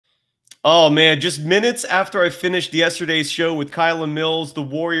Oh, man, just minutes after I finished yesterday's show with Kylan Mills, the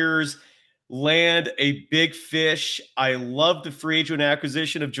Warriors land a big fish. I love the free agent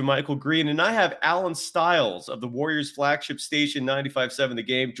acquisition of JaMychal Green, and I have Alan Stiles of the Warriors flagship station 95.7 The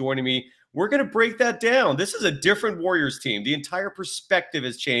Game joining me. We're going to break that down. This is a different Warriors team. The entire perspective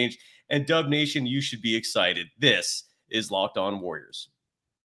has changed, and Dub Nation, you should be excited. This is Locked On Warriors.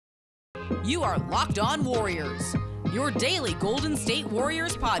 You are Locked On Warriors, your daily Golden State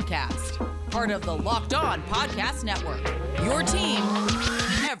Warriors podcast. Part of the Locked On Podcast Network, your team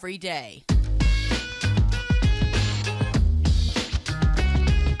every day.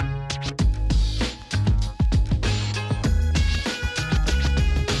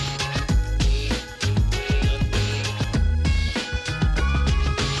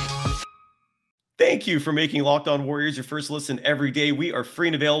 Thank you for making Locked On Warriors your first listen every day. We are free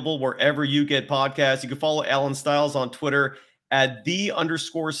and available wherever you get podcasts. You can follow Alan Stiles on Twitter at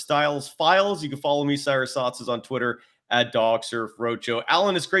 @the_Stiles Files. You can follow me, Cyrus Saatsaz, on Twitter at DogSurfRoadshow.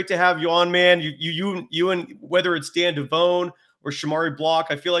 Alan, it's great to have you on, man. You and whether it's Dan Devone or Shamari Block,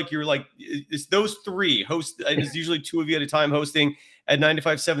 I feel like you're like, it's those three hosts. It's usually two of you at a time hosting at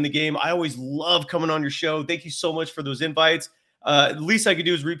 95.7 The Game. I always love coming on your show. Thank you so much for those invites. The least I could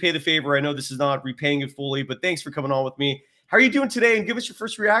do is repay the favor. I know this is not repaying it fully, but thanks for coming on with me. How are you doing today? And give us your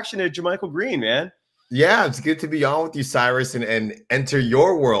first reaction to JaMychal Green, man. Yeah, it's good to be on with you, Cyrus, and enter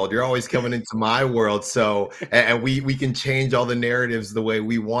your world. You're always coming into my world. So, and we can change all the narratives the way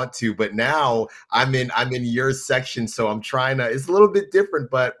we want to. But now I'm in your section, so I'm trying to. It's a little bit different,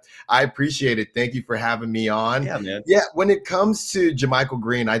 but I appreciate it. Thank you for having me on. Yeah, man. Yeah, when it comes to JaMychal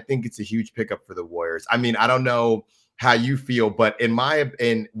Green, I think it's a huge pickup for the Warriors. I mean, I don't know how you feel, but in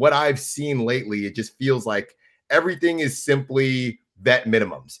what I've seen lately, it just feels like everything is simply vet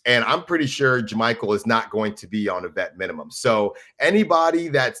minimums. And I'm pretty sure JaMychal is not going to be on a vet minimum. So anybody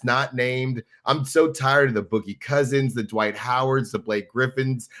that's not named, I'm so tired of the Boogie Cousins, the Dwight Howards, the Blake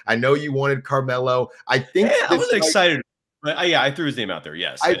Griffins. I know you wanted Carmelo. I think I was excited. But yeah, I threw his name out there.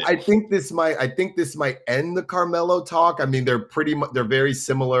 Yes, I think this might end the Carmelo talk. I mean, they're very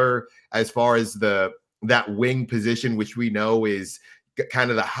similar as far as that wing position, which we know is kind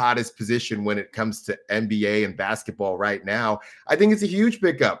of the hottest position when it comes to NBA and basketball right now. I think it's a huge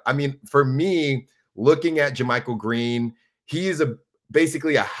pickup. I mean, for me, looking at JaMychal Green, he is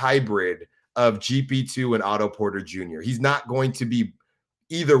basically a hybrid of GP2 and Otto Porter Jr. He's not going to be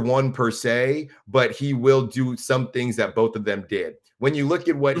either one per se, but he will do some things that both of them did. When you look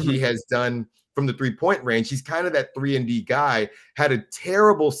at what he has done from the three-point range, he's kind of that 3-and-D guy. Had a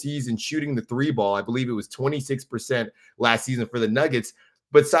terrible season shooting the three ball. I believe it was 26% last season for the Nuggets.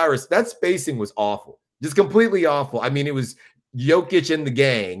 But Cyrus, that spacing was awful, just completely awful. I mean, it was Jokic and the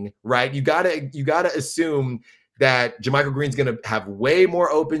gang, right? You gotta assume that JaMychal Green's going to have way more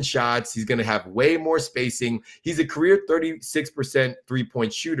open shots. He's going to have way more spacing. He's a career 36%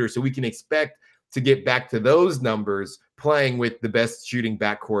 three-point shooter, so we can expect to get back to those numbers playing with the best shooting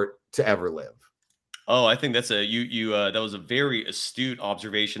backcourt to ever live. Oh, I think that's that was a very astute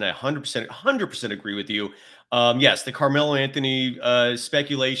observation. I 100% agree with you. Yes, the Carmelo Anthony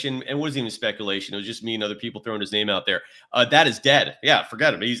speculation, and it wasn't even speculation. It was just me and other people throwing his name out there. That is dead. Yeah,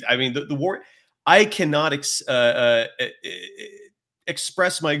 forget him. The war. I cannot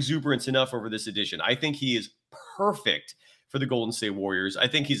express my exuberance enough over this edition. I think he is perfect for the Golden State Warriors. I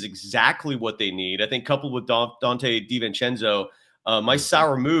think he's exactly what they need. I think coupled with Dante DiVincenzo, my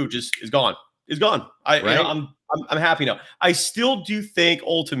sour mood just is gone. Is gone. I'm happy now. I still do think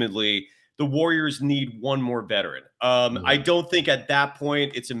ultimately the Warriors need one more veteran. I don't think at that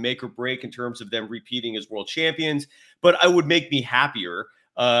point it's a make or break in terms of them repeating as world champions, but I would make me happier.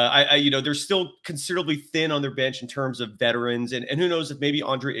 They're still considerably thin on their bench in terms of veterans, and who knows if maybe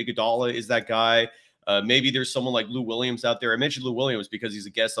Andre Iguodala is that guy. Maybe there's someone like Lou Williams out there. I mentioned Lou Williams because he's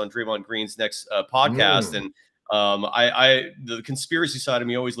a guest on Draymond Green's next podcast, and the conspiracy side of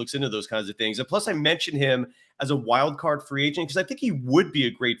me always looks into those kinds of things. And plus, I mentioned him as a wild card free agent because I think he would be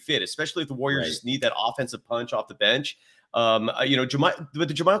a great fit, especially if the Warriors just need that offensive punch off the bench. But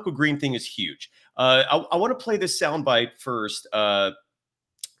the JaMychal Green thing is huge. I want to play this soundbite first.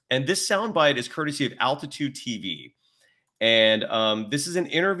 And this soundbite is courtesy of Altitude TV. And this is an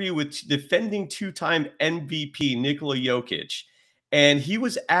interview with defending two-time MVP Nikola Jokic. And he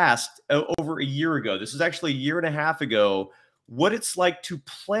was asked over a year ago, this was actually a year and a half ago, what it's like to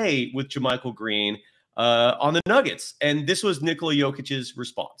play with JaMychal Green on the Nuggets. And this was Nikola Jokic's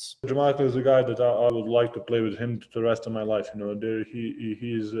response. JaMychal is a guy that I would like to play with him the rest of my life. You know,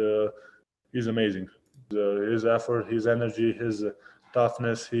 he's amazing. His effort, his energy, his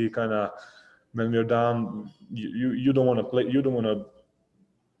toughness. He kind of, when you're down, you don't want to play. You don't want to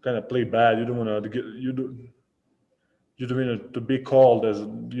kind of play bad. You don't want to get you don't want to be called as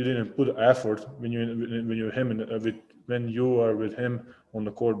you didn't put effort when you are with him on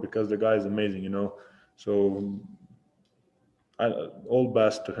the court, because the guy is amazing, you know. So all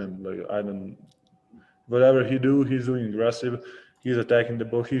best to him. Like, I don't, whatever he's doing aggressive. He's attacking the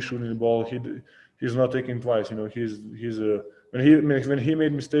ball. He's shooting the ball. He's not taking twice. You know, when he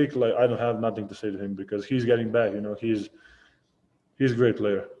made mistake, like, I don't have nothing to say to him, because he's getting back. You know, he's a great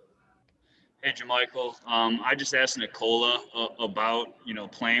player. Hey, JaMychal, I just asked Nikola about,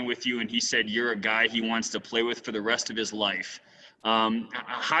 playing with you, and he said you're a guy he wants to play with for the rest of his life.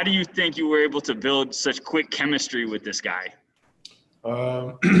 How do you think you were able to build such quick chemistry with this guy?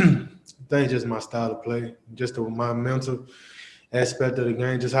 I think just my style of play, just my mental aspect of the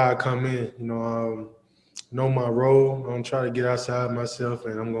game, just how I come in. Know my role. I'm going to try to get outside myself,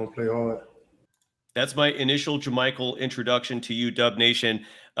 and I'm going to play hard. That's my initial JaMychal introduction to you, Dub Nation.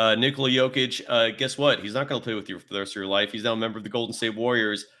 Nikola Jokic, guess what? He's not going to play with you for the rest of your life. He's now a member of the Golden State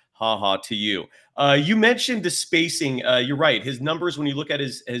Warriors. Ha ha to you. You mentioned the spacing. You're right. His numbers, when you look at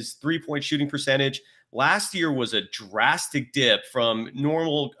his three-point shooting percentage, last year was a drastic dip from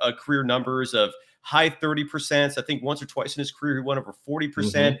normal career numbers of high 30%. I think once or twice in his career, he went over 40%.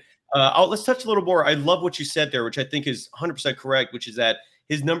 Mm-hmm. Let's touch a little more. I love what you said there, which I think is 100% correct, which is that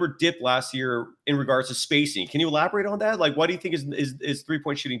his number dipped last year in regards to spacing. Can you elaborate on that? Like, why do you think his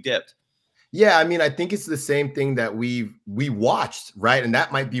three-point shooting dipped? Yeah, I mean, I think it's the same thing that we watched, right? And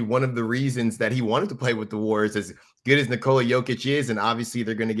that might be one of the reasons that he wanted to play with the Warriors, as good as Nikola Jokic is. And obviously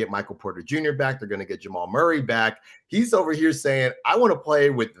they're going to get Michael Porter Jr. back. They're going to get Jamal Murray back. He's over here saying, I want to play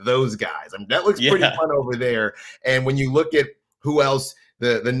with those guys. I mean, that looks pretty fun over there. And when you look at who else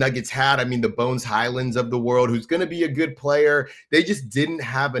the Nuggets had, I mean, the Bones Highlands of the world, who's going to be a good player, they just didn't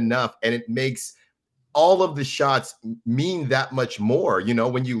have enough. And it makes all of the shots mean that much more. You know,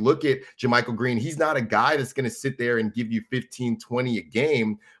 when you look at JaMychal Green, he's not a guy that's going to sit there and give you 15, 20 a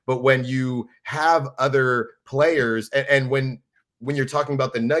game. But when you have other players, and when you're talking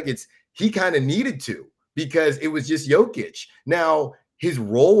about the Nuggets, he kind of needed to, because it was just Jokic. Now, his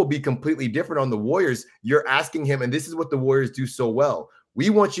role will be completely different on the Warriors. You're asking him, and this is what the Warriors do so well. We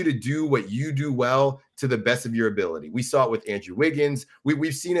want you to do what you do well to the best of your ability. We saw it with Andrew Wiggins.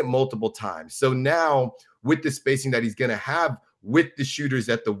 We've seen it multiple times. So now with the spacing that he's going to have with the shooters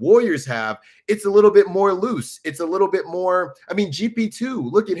that the Warriors have, it's a little bit more loose. It's a little bit more, I mean,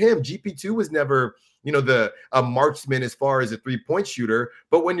 GP2, look at him. GP2 was never, a marksman as far as a three-point shooter.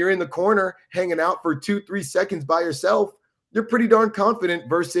 But when you're in the corner hanging out for 2-3 seconds by yourself, you're pretty darn confident,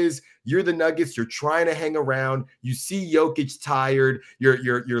 versus you're the Nuggets. You're trying to hang around. You see Jokic tired.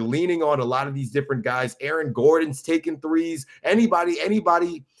 You're leaning on a lot of these different guys. Aaron Gordon's taking threes. Anybody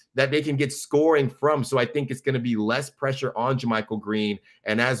that they can get scoring from. So I think it's going to be less pressure on JaMychal Green.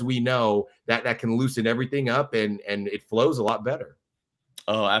 And as we know, that can loosen everything up, and it flows a lot better.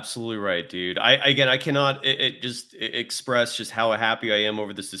 Oh, absolutely right, dude. I cannot just express just how happy I am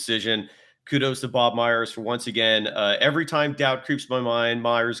over this decision. Kudos to Bob Myers for once again. Every time doubt creeps my mind,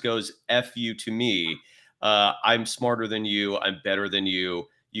 Myers goes, F you to me. I'm smarter than you. I'm better than you.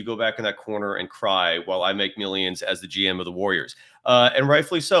 You go back in that corner and cry while I make millions as the GM of the Warriors. And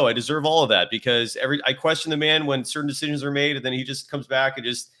rightfully so. I deserve all of that, because I question the man when certain decisions are made, and then he just comes back and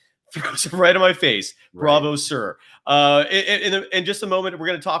just throws it right in my face. Right. Bravo, sir. In just a moment, we're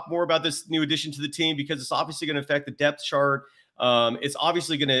going to talk more about this new addition to the team, because it's obviously going to affect the depth chart. It's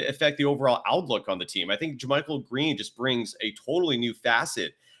obviously going to affect the overall outlook on the team. I think JaMychal Green just brings a totally new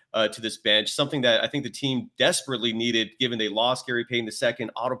facet to this bench, something that I think the team desperately needed, given they lost Gary Payton II,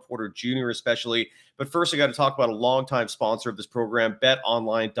 Otto Porter Jr. especially. But first, I got to talk about a longtime sponsor of this program,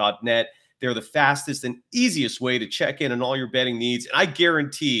 BetOnline.net. They're the fastest and easiest way to check in on all your betting needs. And I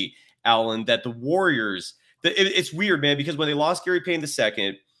guarantee, Alan, that the Warriors, it's weird, man, because when they lost Gary Payton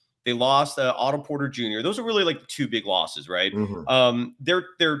II, they lost Otto Porter Jr. Those are really like the two big losses, right? Mm-hmm.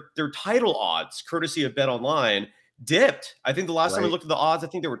 Their title odds, courtesy of BetOnline, dipped. I think the last time I looked at the odds, I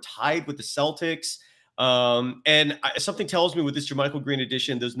think they were tied with the Celtics. And something tells me with this JaMychal Green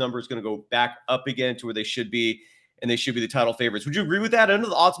edition, those numbers are going to go back up again to where they should be, and they should be the title favorites. Would you agree with that? I know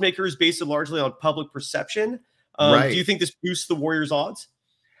the odds maker is based largely on public perception. Do you think this boosts the Warriors' odds?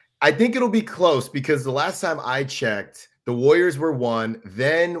 I think it'll be close, because the last time I checked, the Warriors were 1.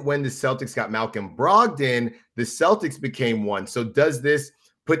 Then when the Celtics got Malcolm Brogdon, the Celtics became 1. So does this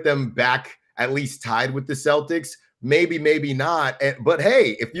put them back at least tied with the Celtics? Maybe, maybe not. But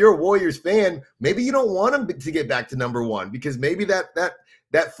hey, if you're a Warriors fan, maybe you don't want them to get back to number 1, because maybe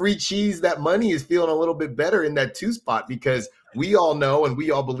that free cheese, that money is feeling a little bit better in that 2 spot, because we all know and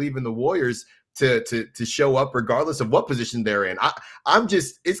we all believe in the Warriors. to show up regardless of what position they're in.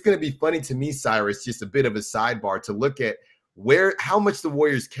 It's going to be funny to me, Cyrus, just a bit of a sidebar to look at how much the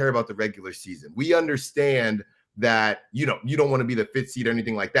Warriors care about the regular season. We understand that you don't want to be the 5th seed or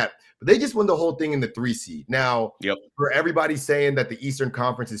anything like that, but they just won the whole thing in the 3 seed. Now, for everybody saying that the Eastern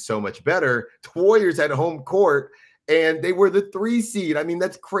Conference is so much better, the Warriors had home court and they were the 3 seed. I mean,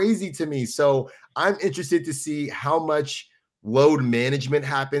 that's crazy to me. So I'm interested to see how much load management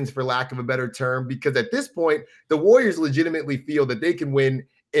happens, for lack of a better term, because at this point, the Warriors legitimately feel that they can win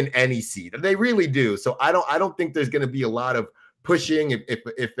in any seed. They really do. So I don't think there's going to be a lot of pushing.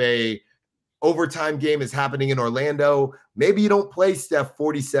 If a overtime game is happening in Orlando, maybe you don't play Steph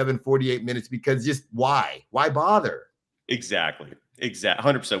 47, 48 minutes because just why bother? Exactly.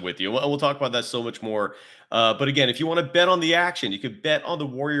 100% with you. We'll talk about that so much more. But again, if you want to bet on the action, you could bet on the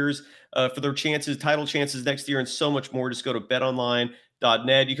Warriors for their title chances next year, and so much more. Just go to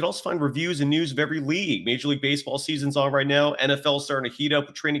betonline.net. You can also find reviews and news of every league. Major League Baseball season's on right now. NFL starting to heat up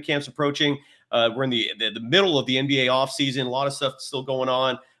with training camps approaching. We're in the middle of the NBA offseason. A lot of stuff still going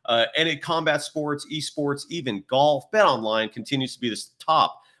on. And in combat sports, esports, even golf, BetOnline continues to be the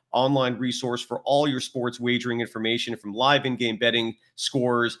top online resource for all your sports wagering information, from live in-game betting,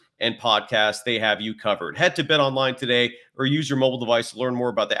 scores, and podcasts. They have you covered. Head to BetOnline today or use your mobile device to learn more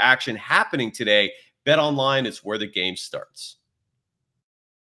about the action happening today. BetOnline is where the game starts.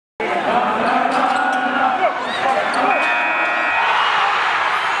 You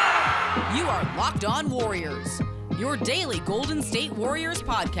are Locked On Warriors, your daily Golden State Warriors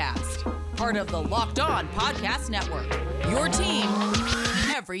podcast. Part of the Locked On Podcast Network, your team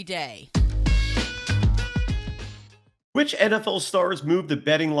every day. Which NFL stars move the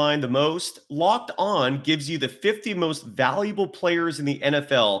betting line the most? Locked On gives you the 50 most valuable players in the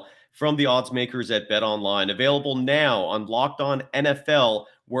NFL from the odds makers at BetOnline. Available now on Locked On NFL,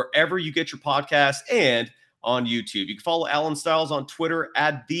 wherever you get your podcasts, and on YouTube. You can follow Alan Stiles on Twitter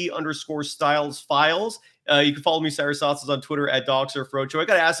at @the_StilesFiles. You can follow me, Cyrus Saatsaz, on Twitter at DogSurfRoadshow. I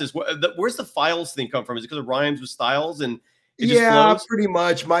got to ask this: where's the Files thing come from? Is it because it rhymes with Styles and it just flows? Pretty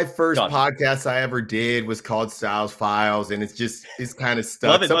much. My first podcast I ever did was called Styles Files, and it's kind of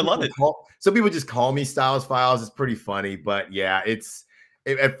stuck. Love it. I love it. Some people just call me Styles Files. It's pretty funny, but yeah,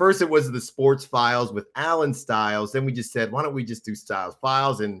 at first it was the Sports Files with Alan Stiles. Then we just said, why don't we just do Styles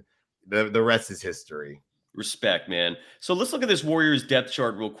Files, and the rest is history. Respect, man. So let's look at this Warriors depth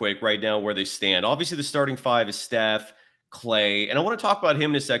chart real quick right now, where they stand. Obviously, the starting 5 is Steph, Klay, and I want to talk about him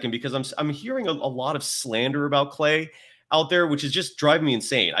in a second because I'm hearing a lot of slander about Klay out there, which is just driving me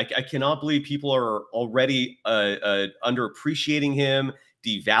insane. I cannot believe people are already underappreciating him,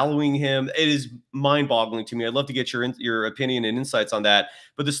 devaluing him. It is mind-boggling to me. I'd love to get your opinion and insights on that.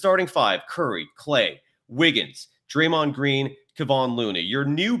 But the starting 5, Curry, Klay, Wiggins, Draymond Green, Kevon Looney. Your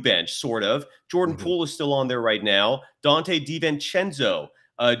new bench, sort of. Jordan Poole is still on there right now. Dante DiVincenzo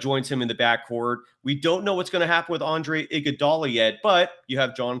joins him in the backcourt. We don't know what's going to happen with Andre Iguodala yet, but you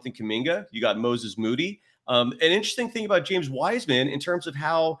have Jonathan Kuminga. You got Moses Moody. An interesting thing about James Wiseman in terms of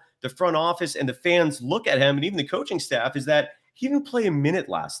how the front office and the fans look at him, and even the coaching staff, is that he didn't play a minute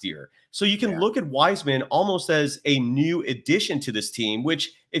last year. So you can look at Wiseman almost as a new addition to this team,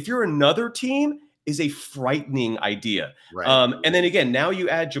 which if you're another team, is a frightening idea. Right. And then again, now you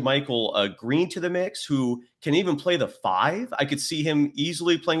add JaMychal Green to the mix, who can even play the 5. I could see him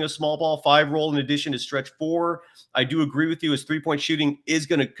easily playing a small ball 5 role in addition to stretch 4. I do agree with you. His 3-point shooting is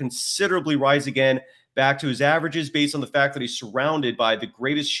going to considerably rise again back to his averages based on the fact that he's surrounded by the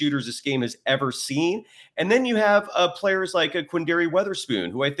greatest shooters this game has ever seen. And then you have players like Quindary Weatherspoon,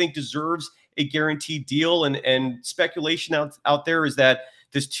 who I think deserves a guaranteed deal. And speculation out there is that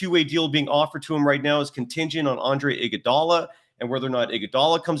this 2-way deal being offered to him right now is contingent on Andre Iguodala and whether or not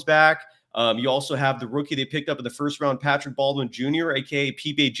Iguodala comes back. You also have the rookie they picked up in the first round, Patrick Baldwin Jr., a.k.a.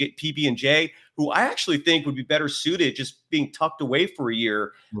 PB&J, who I actually think would be better suited just being tucked away for a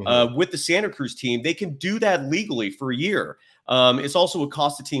year with the Santa Cruz team. They can do that legally for a year. It's also would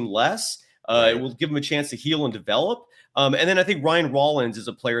cost the team less. It will give them a chance to heal and develop. And then I think Ryan Rollins is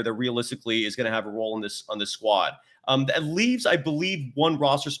a player that realistically is going to have a role in this squad. That leaves, I believe, 1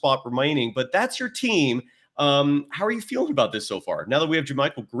 roster spot remaining, but that's your team. How are you feeling about this so far, now that we have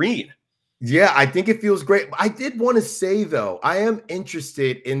JaMychal Green? Yeah, I think it feels great. I did want to say, though, I am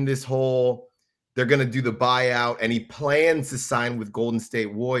interested in this whole, they're going to do the buyout, and he plans to sign with Golden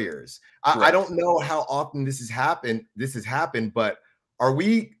State Warriors. I don't know how often this has happened, but are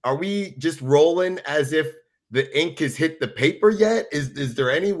we just rolling as if the ink has hit the paper yet? Is there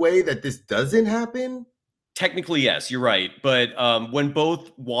any way that this doesn't happen? Technically, yes, you're right. But when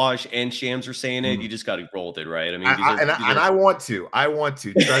both Waj and Shams are saying it, you just got to roll with it, right? I mean, I want to. Trust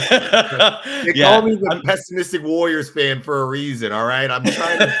me. They call me the pessimistic Warriors fan for a reason. All right, I'm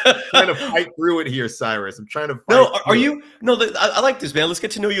trying to fight through it here, Cyrus. I'm trying to fight. No, are you? No, I like this, man. Let's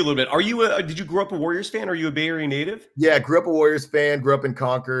get to know you a little bit. Are you? Did you grow up a Warriors fan? Are you a Bay Area native? Yeah, grew up a Warriors fan. Grew up in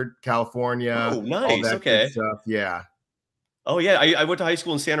Concord, California. Oh, nice. All that okay. good stuff. Yeah. Oh yeah, I went to high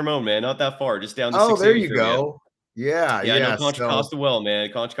school in San Ramon, man. Not that far, just down the. Oh, there you go. Yeah, I know Contra Costa well,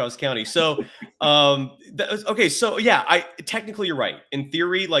 man. Contra Costa County. So, okay, so yeah, technically you're right. In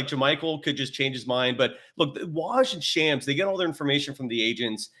theory, like JaMychal could just change his mind, but look, Waj and Shams, they get all their information from the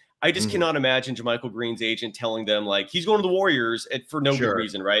agents. I just cannot imagine JaMychal Green's agent telling them like he's going to the Warriors for no good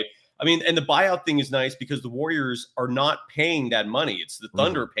reason, right? I mean, and the buyout thing is nice because the Warriors are not paying that money. It's the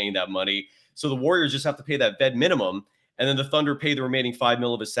Thunder paying that money, so the Warriors just have to pay that vet minimum. And then the Thunder pay the remaining $5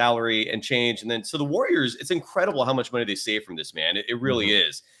 million of his salary and change. And then, so the Warriors, it's incredible how much money they save from this, man. It really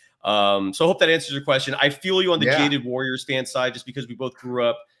is. So I hope that answers your question. I feel you on the jaded Warriors fan side, just because we both grew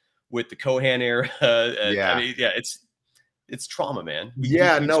up with the Cohan era. I mean, it's trauma, man.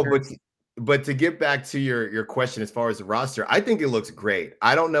 But to get back to your question, as far as the roster, I think it looks great.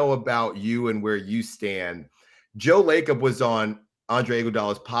 I don't know about you and where you stand. Joe Lacob was on Andre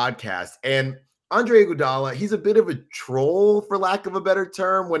Iguodala's podcast, and Andre Iguodala, he's a bit of a troll, for lack of a better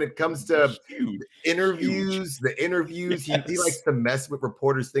term, when it comes to interviews. He likes to mess with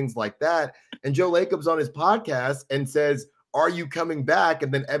reporters, things like that. And Joe Lacob's on his podcast and says, "Are you coming back?"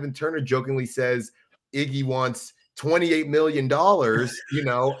 And then Evan Turner jokingly says, "Iggy wants $28 million, you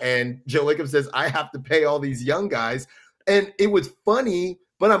know," and Joe Lacob says, "I have to pay all these young guys." And it was funny,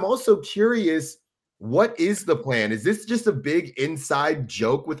 but I'm also curious. What is the plan? Is this just a big inside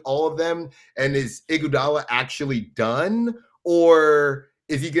joke with all of them? And is Iguodala actually done? Or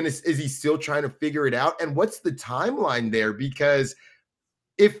is he still trying to figure it out? And what's the timeline there? Because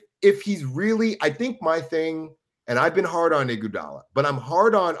if he's really, I think my thing, and I've been hard on Iguodala, but I'm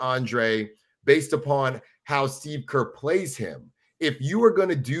hard on Andre based upon how Steve Kerr plays him. If you are going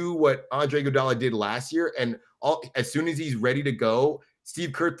to do what Andre Iguodala did last year, and as soon as he's ready to go,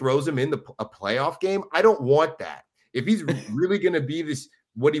 Steve Kerr throws him in a playoff game, I don't want that. If he's really going to be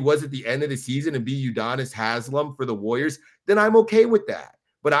what he was at the end of the season and be Udonis Haslem for the Warriors, then I'm okay with that.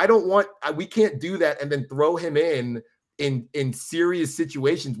 But I don't want, we can't do that and then throw him in serious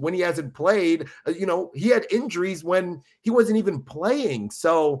situations when he hasn't played. You know, he had injuries when he wasn't even playing.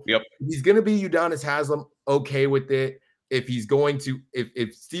 So if he's going to be Udonis Haslem, okay with it. If he's going to,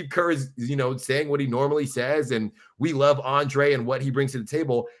 if Steve Kerr is, you know, saying what he normally says, and we love Andre and what he brings to the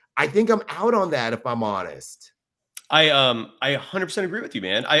table, I think I'm out on that, if I'm honest. I 100% agree with you,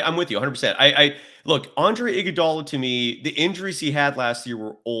 man. I'm with you 100%. I look, Andre Iguodala, to me, the injuries he had last year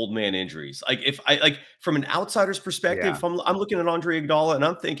were old man injuries. Like from an outsider's perspective, I'm looking at Andre Iguodala and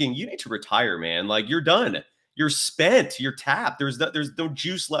I'm thinking, you need to retire, man. Like, you're done. You're spent. You're tapped. There's no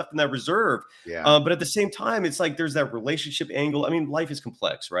juice left in that reserve. But at the same time, it's like there's that relationship angle. I mean, life is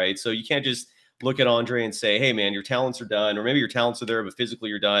complex, right? So you can't just look at Andre and say, "Hey, man, your talents are done," or maybe your talents are there, but physically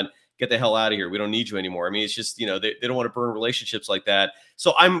you're done. Get the hell out of here. We don't need you anymore. I mean, it's just, you know, they don't want to burn relationships like that.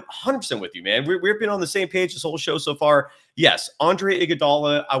 So I'm 100% with you, man. We've been on the same page this whole show so far. Yes, Andre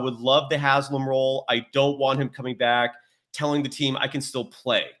Iguodala, I would love the Haslem role. I don't want him coming back telling the team I can still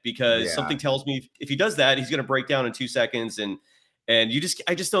play, because something tells me if he does that, he's going to break down in 2 seconds. And I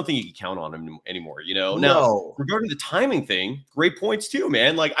just don't think you can count on him anymore, you know? Now, regarding the timing thing, great points too,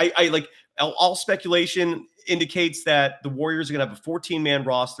 man. Like I like all speculation indicates that the Warriors are going to have a 14-man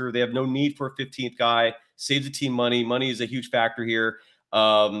roster. They have no need for a 15th guy, saves the team money. Money is a huge factor here.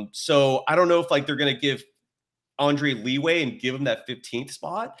 So I don't know if like they're going to give Andre leeway and give him that 15th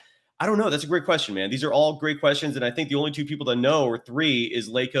spot. I don't know. That's a great question, man. These are all great questions. And I think the only two people that know, or three,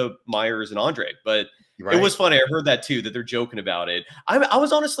 is Lacob, Myers, and Andre. But it was funny. I heard that too, that they're joking about it. I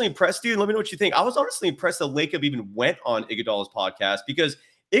was honestly impressed, dude. Let me know what you think. I was honestly impressed that Lacob even went on Iguodala's podcast, because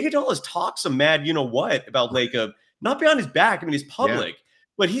Iguodala's talked some mad, you know what, about Lacob, not behind his back. I mean, he's public,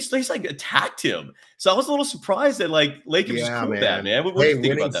 but he's like attacked him. So I was a little surprised that like Lacob was cool with that, man. What do you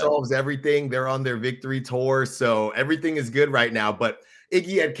think about that? Solves everything. They're on their victory tour, so everything is good right now. But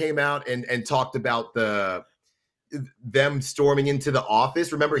Iggy had came out and talked about them storming into the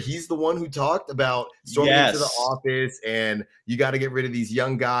office. Remember, he's the one who talked about storming into the office, and you got to get rid of these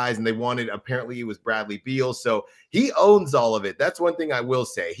young guys. And they wanted, apparently it was Bradley Beal. So he owns all of it. That's one thing I will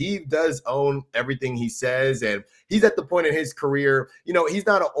say. He does own everything he says. And he's at the point in his career, you know, he's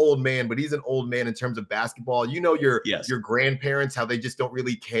not an old man, but he's an old man in terms of basketball. You know, your grandparents, how they just don't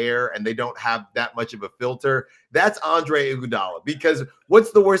really care and they don't have that much of a filter. that's Andre Iguodala, because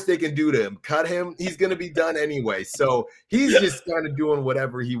what's the worst they can do to him? Cut him? He's going to be done anyway. So he's just kind of doing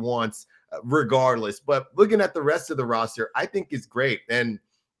whatever he wants regardless. But looking at the rest of the roster, I think is great. And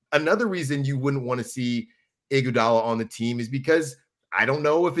another reason you wouldn't want to see Iguodala on the team is because I don't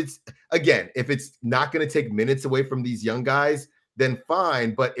know if it's not going to take minutes away from these young guys, then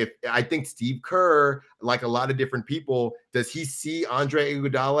fine. But if I think Steve Kerr, like a lot of different people, does he see Andre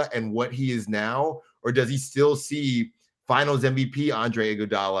Iguodala and what he is now? Or does he still see finals MVP Andre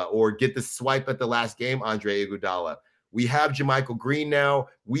Iguodala, or get the swipe at the last game Andre Iguodala? We have JaMychal Green now.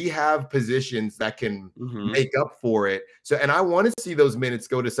 We have positions that can make up for it. So, and I want to see those minutes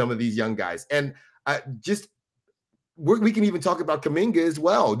go to some of these young guys. And we can even talk about Kuminga as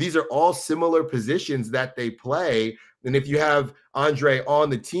well. These are all similar positions that they play. And if you have Andre on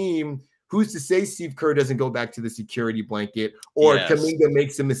the team, who's to say Steve Kerr doesn't go back to the security blanket, or Kuminga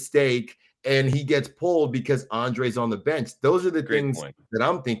makes a mistake and he gets pulled because Andre's on the bench? Those are the things that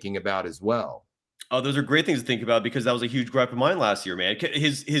I'm thinking about as well. Oh, those are great things to think about, because that was a huge gripe of mine last year, man.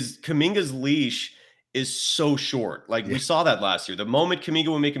 His Kuminga's leash is so short. Like we saw that last year. The moment Kuminga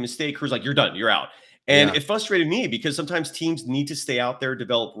would make a mistake, Kerr's like, "You're done. You're out." And it frustrated me because sometimes teams need to stay out there,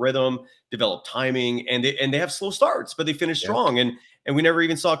 develop rhythm, develop timing, and they have slow starts, but they finish strong. And we never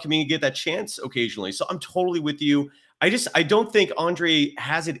even saw Kuminga get that chance occasionally. So I'm totally with you. I don't think Andre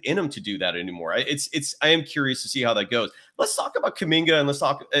has it in him to do that anymore. I am curious to see how that goes. Let's talk about Kuminga, and let's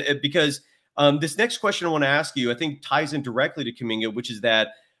talk because this next question I want to ask you, I think, ties in directly to Kuminga, which is that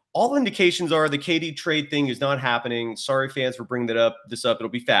all indications are the KD trade thing is not happening. Sorry, fans, for bringing this up. It'll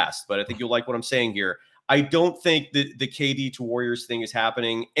be fast, but I think you'll like what I'm saying here. I don't think that the KD to Warriors thing is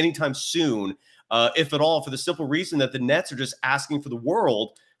happening anytime soon, if at all, for the simple reason that the Nets are just asking for the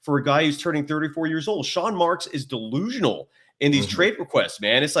world for a guy who's turning 34 years old. Sean Marks is delusional in these trade requests,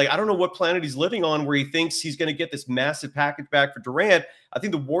 man. It's like, I don't know what planet he's living on where he thinks he's going to get this massive package back for Durant. I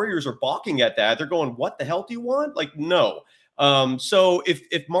think the Warriors are balking at that. They're going, what the hell do you want? Like, no. So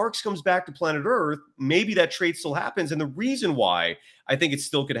if Marks comes back to planet Earth, maybe that trade still happens. And the reason why I think it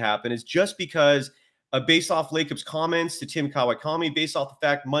still could happen is just because based off Lacob's comments to Tim Kawakami, based off the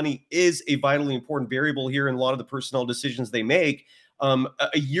fact money is a vitally important variable here in a lot of the personnel decisions they make. A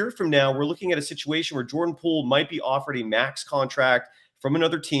year from now, we're looking at a situation where Jordan Poole might be offered a max contract from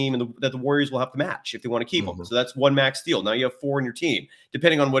another team, and that the Warriors will have to match if they want to keep him. So that's one max deal. Now you have 4 in your team,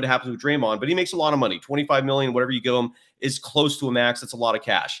 depending on what happens with Draymond. But he makes a lot of money. $25 million, whatever you give him, is close to a max. That's a lot of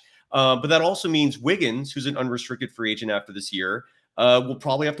cash. But that also means Wiggins, who's an unrestricted free agent after this year, will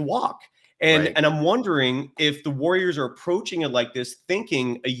probably have to walk. And I'm wondering if the Warriors are approaching it like this,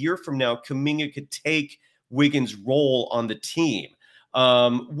 thinking a year from now, Kuminga could take Wiggins' role on the team.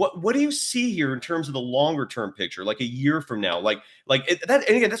 What do you see here in terms of the longer term picture, like a year from now? Like that,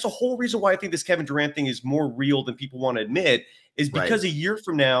 and again, that's the whole reason why I think this Kevin Durant thing is more real than people want to admit, is because a year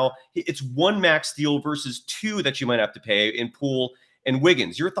from now, it's 1 max deal versus 2 that you might have to pay in Poole and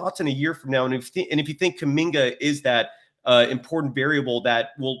Wiggins. Your thoughts in a year from now, and if you think Kuminga is that important variable that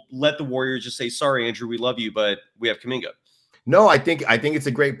will let the Warriors just say, sorry, Andrew, we love you, but we have Kuminga. No, I think it's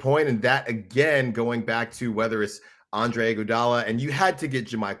a great point. And that, again, going back to whether it's Andre Iguodala, and you had to get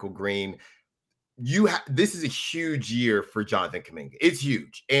JaMychal Green. This is a huge year for Jonathan Kuminga. It's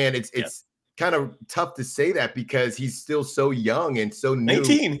huge. And it's kind of tough to say that because he's still so young and so new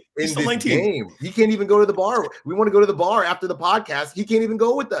 19. He's still 19. Game. He can't even go to the bar. We want to go to the bar after the podcast. He can't even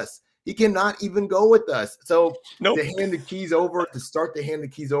go with us. He cannot even go with us. So to hand the keys over, to start to hand the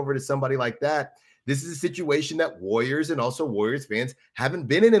keys over to somebody like that, this is a situation that Warriors and also Warriors fans haven't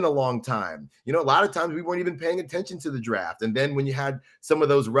been in a long time. You know, a lot of times we weren't even paying attention to the draft. And then when you had some of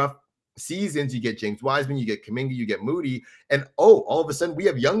those rough seasons, you get James Wiseman, you get Kuminga, you get Moody, and all of a sudden we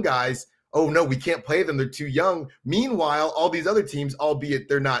have young guys. Oh, no, we can't play them. They're too young. Meanwhile, all these other teams, albeit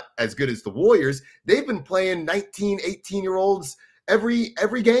they're not as good as the Warriors, they've been playing 19, 18-year-olds every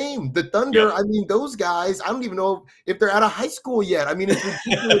game. The Thunder, I mean, those guys, I don't even know if they're out of high school yet. I mean, it's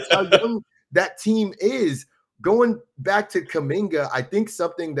ridiculous how young that team is. Going back to Kuminga, I think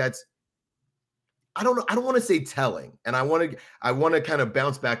something that's, I don't want to say telling, and I want to kind of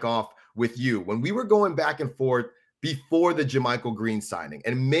bounce back off with you. When we were going back and forth before the JaMychal Green signing,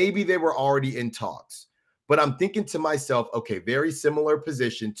 and maybe they were already in talks, but I'm thinking to myself, okay, very similar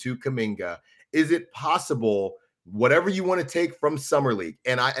position to Kuminga. Is it possible, whatever you want to take from Summer League?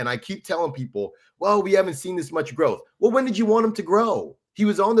 And I keep telling people, well, we haven't seen this much growth. Well, when did you want him to grow? He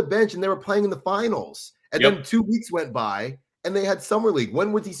was on the bench and they were playing in the finals. And then 2 weeks went by and they had Summer League.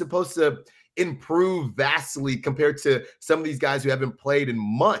 When was he supposed to improve vastly compared to some of these guys who haven't played in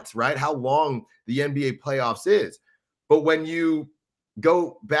months, right? How long the NBA playoffs is. But when you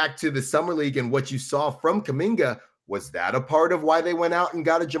go back to the summer league and what you saw from Kuminga, was that a part of why they went out and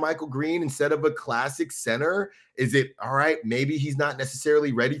got a JaMychal Green instead of a classic center? Is it, all right, maybe he's not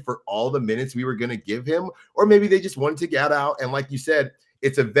necessarily ready for all the minutes we were going to give him, or maybe they just wanted to get out. And like you said,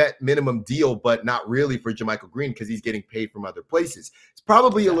 it's a vet minimum deal, but not really for JaMychal Green because he's getting paid from other places. It's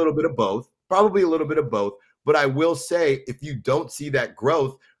probably a little bit of both, But I will say, if you don't see that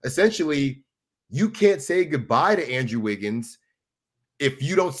growth, essentially, you can't say goodbye to Andrew Wiggins if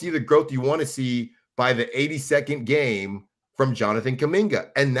you don't see the growth you want to see by the 82nd game from Jonathan Kuminga.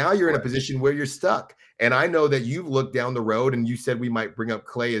 And now you're in a position where you're stuck. And I know that you've looked down the road, and you said we might bring up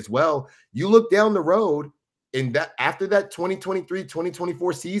Klay as well. You look down the road, and that after that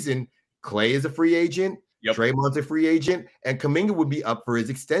 2023-2024 season, Klay is a free agent, Draymond's a free agent, and Kuminga would be up for his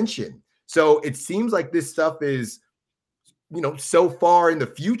extension. So it seems like this stuff is, so far in the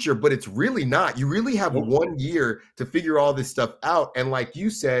future, but it's really not. You really have 1 year to figure all this stuff out. And like you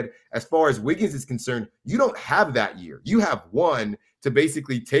said, as far as Wiggins is concerned, you don't have that year. You have one to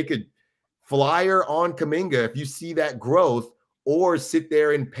basically take a flyer on Kuminga if you see that growth, or sit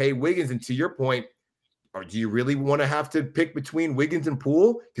there and pay Wiggins. And to your point, or do you really want to have to pick between Wiggins and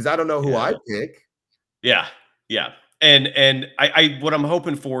Poole? Because I don't know who I'd pick. Yeah. And I what I'm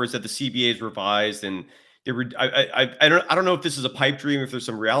hoping for is that the CBA is revised, and I don't know if this is a pipe dream, if there's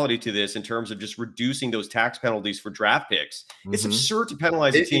some reality to this in terms of just reducing those tax penalties for draft picks. It's absurd to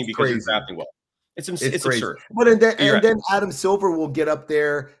penalize a team because they're drafting well. It's absurd. But and then Adam Silver will get up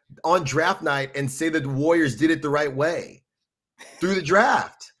there on draft night and say that the Warriors did it the right way through the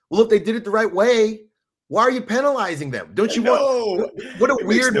draft. Well, if they did it the right way, why are you penalizing them? Don't you want? What a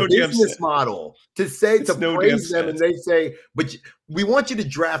weird business model to say, to praise them, and they say, but we want you to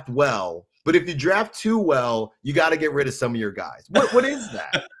draft well. But if you draft too well, you got to get rid of some of your guys. What is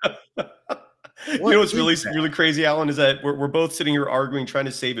that? What's really crazy, Alan, is that we're both sitting here arguing, trying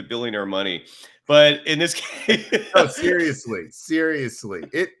to save a billionaire money. But in this case, no, seriously,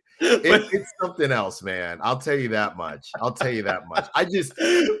 it's something else, man. I'll tell you that much. This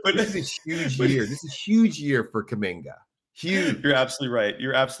is a huge year. This is a huge year for Kuminga. Huge. You're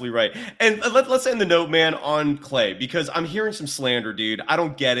absolutely right. And let's end the note, man, on Klay, because I'm hearing some slander, dude. I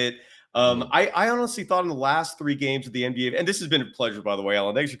don't get it. I honestly thought in the last 3 games of the NBA, and this has been a pleasure, by the way,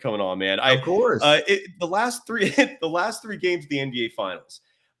 Alan. Thanks for coming on, man. Of course. The last three games of the NBA Finals,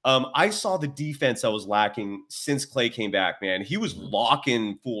 I saw the defense I was lacking since Klay came back, man. He was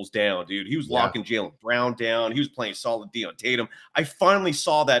locking fools down, dude. He was locking Jaylen Brown down. He was playing solid D on Tatum. I finally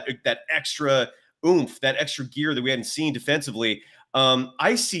saw that extra oomph, that extra gear that we hadn't seen defensively.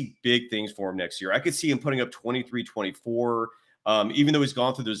 I see big things for him next year. I could see him putting up 23, 24. Even though he's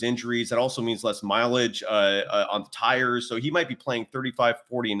gone through those injuries, that also means less mileage on the tires. So he might be playing 35,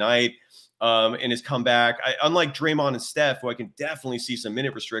 40 a night in his comeback. Unlike Draymond and Steph, who I can definitely see some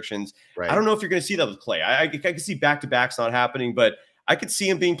minute restrictions. Right. I don't know if you're going to see that with Klay. I can see back-to-backs not happening, but I could see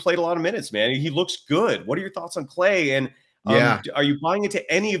him being played a lot of minutes, man. He looks good. What are your thoughts on Klay? And are you buying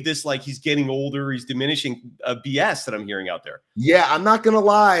into any of this, like he's getting older, he's diminishing BS that I'm hearing out there? Yeah, I'm not gonna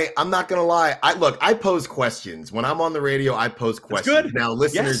lie. I pose questions. When I'm on the radio, I pose questions. Good. Now,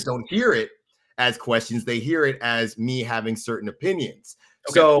 listeners don't hear it as questions. They hear it as me having certain opinions.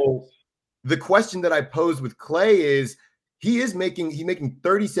 Okay. So the question that I pose with Klay is he's making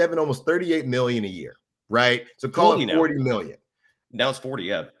 37, almost 38 million a year, right? So call it 40 million. Now it's 40,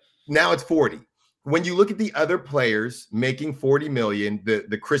 yeah. Now it's 40. When you look at the other players making 40 million,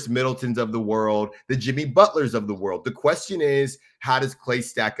 the Chris Middletons of the world, the Jimmy Butlers of the world, the question is, how does Klay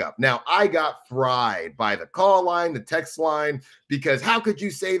stack up? Now, I got fried by the call line, the text line, because how could you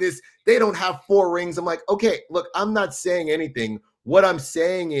say this? They don't have 4 rings. I'm like, okay, look, I'm not saying anything. What I'm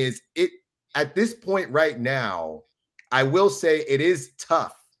saying is at this point right now, I will say it is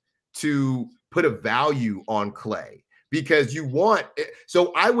tough to put a value on Klay. Because you want it.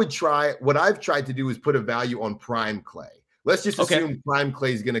 So I would try, what I've tried to do is put a value on prime Klay. Let's just assume prime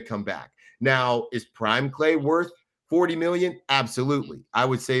Klay is going to come back. Now, is prime Klay worth 40 million? Absolutely. I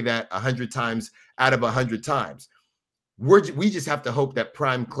would say that 100 times out of 100 times. We just have to hope that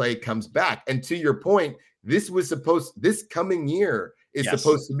prime Klay comes back. And to your point, this coming year is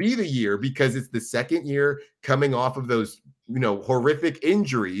supposed to be the year, because it's the second year coming off of those horrific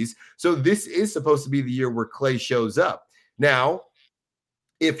injuries. So this is supposed to be the year where Klay shows up. Now,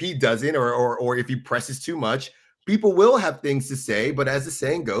 if he doesn't, or if he presses too much, people will have things to say. But as the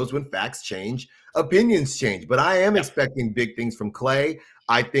saying goes, when facts change, opinions change. But I am expecting big things from Klay.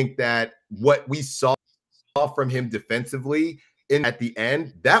 I think that what we saw from him defensively at the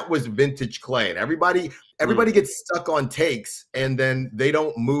end, that was vintage Klay. And everybody gets stuck on takes, and then they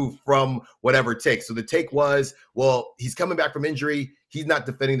don't move from whatever take. So the take was, well, he's coming back from injury. he's not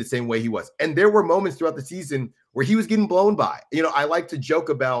defending the same way he was. And there were moments throughout the season where he was getting blown by. You know, I like to joke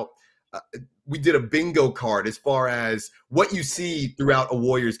about we did a bingo card as far as what you see throughout a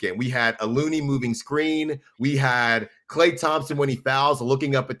Warriors game. We had a Looney moving screen. We had Klay Thompson when he fouls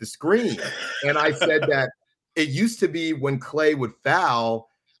looking up at the screen. And I said that it used to be when Klay would foul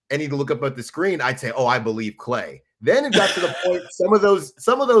and he'd look up at the screen, I'd say, oh, I believe Klay. Then it got to the point,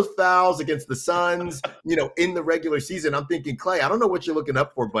 some of those fouls against the Suns, you know, in the regular season, I'm thinking, Klay, I don't know what you're looking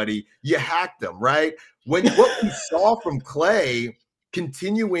up for, buddy. You hacked them, right? What we saw from Klay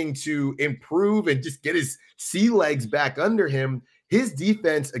continuing to improve and just get his sea legs back under him, his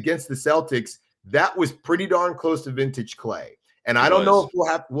defense against the Celtics, that was pretty darn close to vintage Klay. And I don't know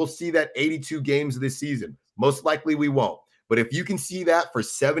if we'll see that 82 games this season. Most likely we won't. But if you can see that for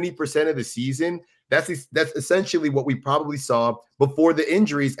 70% of the season, that's essentially what we probably saw before the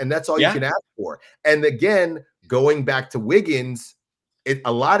injuries, and that's all you can ask for. And again, going back to Wiggins,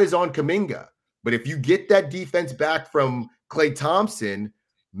 a lot is on Kuminga. But if you get that defense back from Klay Thompson,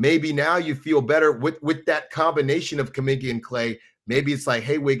 maybe now you feel better with that combination of Kuminga and Klay. Maybe it's like,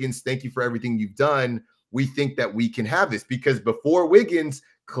 hey, Wiggins, thank you for everything you've done. We think that we can have this, because before Wiggins,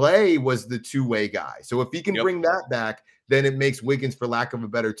 Klay was the two-way guy. So if he can bring that back, then it makes Wiggins, for lack of a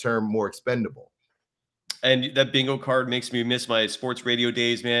better term, more expendable. And that bingo card makes me miss my sports radio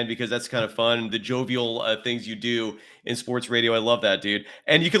days, man, because that's kind of fun. The jovial things you do in sports radio. I love that, dude.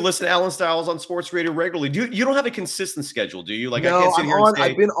 And you can listen to Alan Stiles on sports radio regularly. You don't have a consistent schedule, do you? Like, no, I can't sit here and say,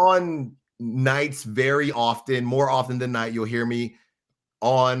 I've been on nights very often, more often than not. You'll hear me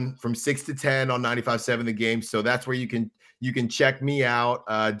on from 6 to 10 on 95.7 The Game. So that's where you can check me out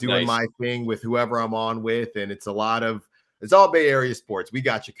doing my thing with whoever I'm on with. And it's all Bay Area sports. We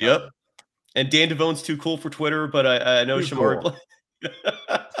got you covered. Yep. And Dan Devone's too cool for Twitter, but I know Shamar. Cool.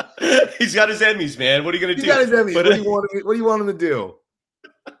 He's got his Emmys, man. What are you going to do? He's got his Emmys. But, what do you want him to do?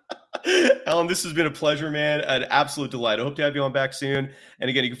 Alan, this has been a pleasure, man. An absolute delight. I hope to have you on back soon. And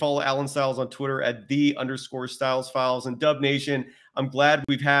again, you can follow Alan Stiles on Twitter at @the_Stiles Files. And Dub Nation, I'm glad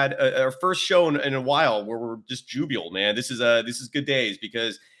we've had our first show in a while where we're just jubilant, man. This is good days,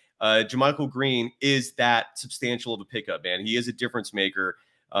 because JaMychal Green is that substantial of a pickup, man. He is a difference maker.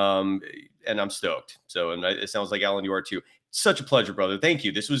 And I'm stoked. So, and it sounds like Alan, you are too. Such a pleasure, brother. Thank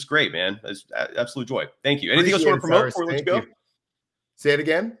you. This was great, man. It's absolute joy. Thank you. Anything else you want to promote before we let you go? Say it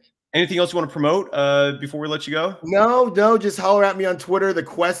again. Anything else you want to promote before we let you go? No. Just holler at me on Twitter. The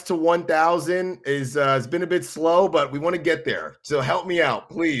quest to 1,000 has been a bit slow, but we want to get there. So help me out,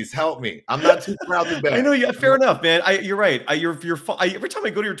 please. Help me. I'm not too proud to bet. I know. Yeah, fair enough, man. You're right. Every time I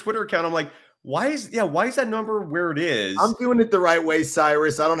go to your Twitter account, I'm like, why is that number where it is? I'm doing it the right way,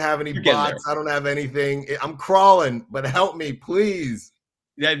 Cyrus. I don't have any bots. I don't have anything. I'm crawling, but help me, please.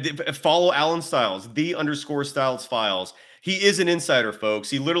 Yeah, follow Alan Stiles, @the_Stiles Files. He is an insider, folks.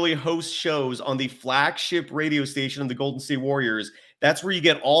 He literally hosts shows on the flagship radio station of the Golden State Warriors. That's where you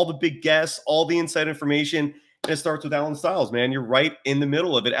get all the big guests, all the inside information. And it starts with Alan Stiles, man. You're right in the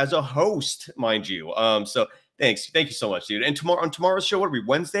middle of it as a host, mind you. So thank you so much, dude. And on tomorrow's show, what are we,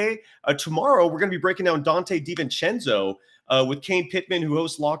 Wednesday? Tomorrow, we're going to be breaking down Donte DiVincenzo with Kane Pittman, who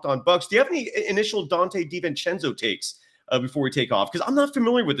hosts Locked On Bucks. Do you have any initial Donte DiVincenzo takes before we take off? Because I'm not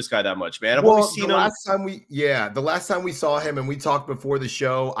familiar with this guy that much, man. I've only seen him. The last time we saw him, and we talked before the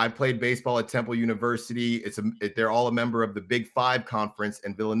show, I played baseball at Temple University. They're all a member of the Big Five conference,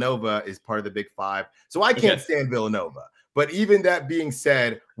 and Villanova is part of the Big Five. So I can't stand Villanova. But even that being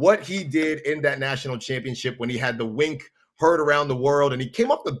said, what he did in that national championship when he had the wink heard around the world and he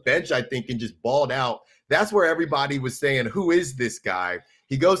came off the bench, I think, and just balled out, that's where everybody was saying, who is this guy?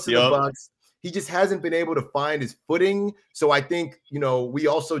 He goes to the Bucks. He just hasn't been able to find his footing. So I think, we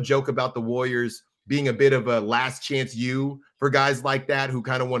also joke about the Warriors being a bit of a last chance for guys like that who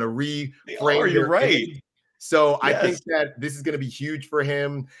kind of want to reframe. You're right. So I think that this is going to be huge for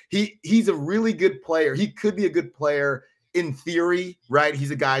him. He's a really good player. He could be a good player in theory, right?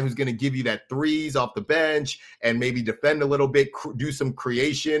 He's a guy who's going to give you that threes off the bench and maybe defend a little bit, do some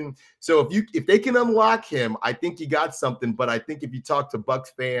creation. So if they can unlock him, I think you got something. But I think if you talk to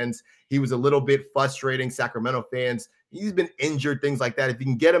Bucks fans, he was a little bit frustrating. Sacramento fans, he's been injured, things like that. If you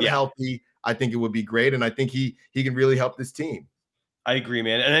can get him healthy, I think it would be great. And I think he can really help this team. I agree,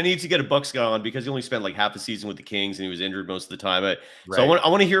 man. And I need to get a Bucks guy on because he only spent like half a season with the Kings and he was injured most of the time. So I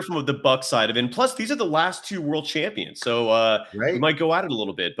want to hear from the Bucks side of it. And plus, these are the last two world champions. So we might go at it a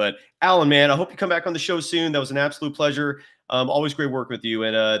little bit. But Alan, man, I hope you come back on the show soon. That was an absolute pleasure. Always great work with you.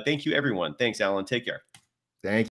 And thank you, everyone. Thanks, Alan. Take care. Thank you.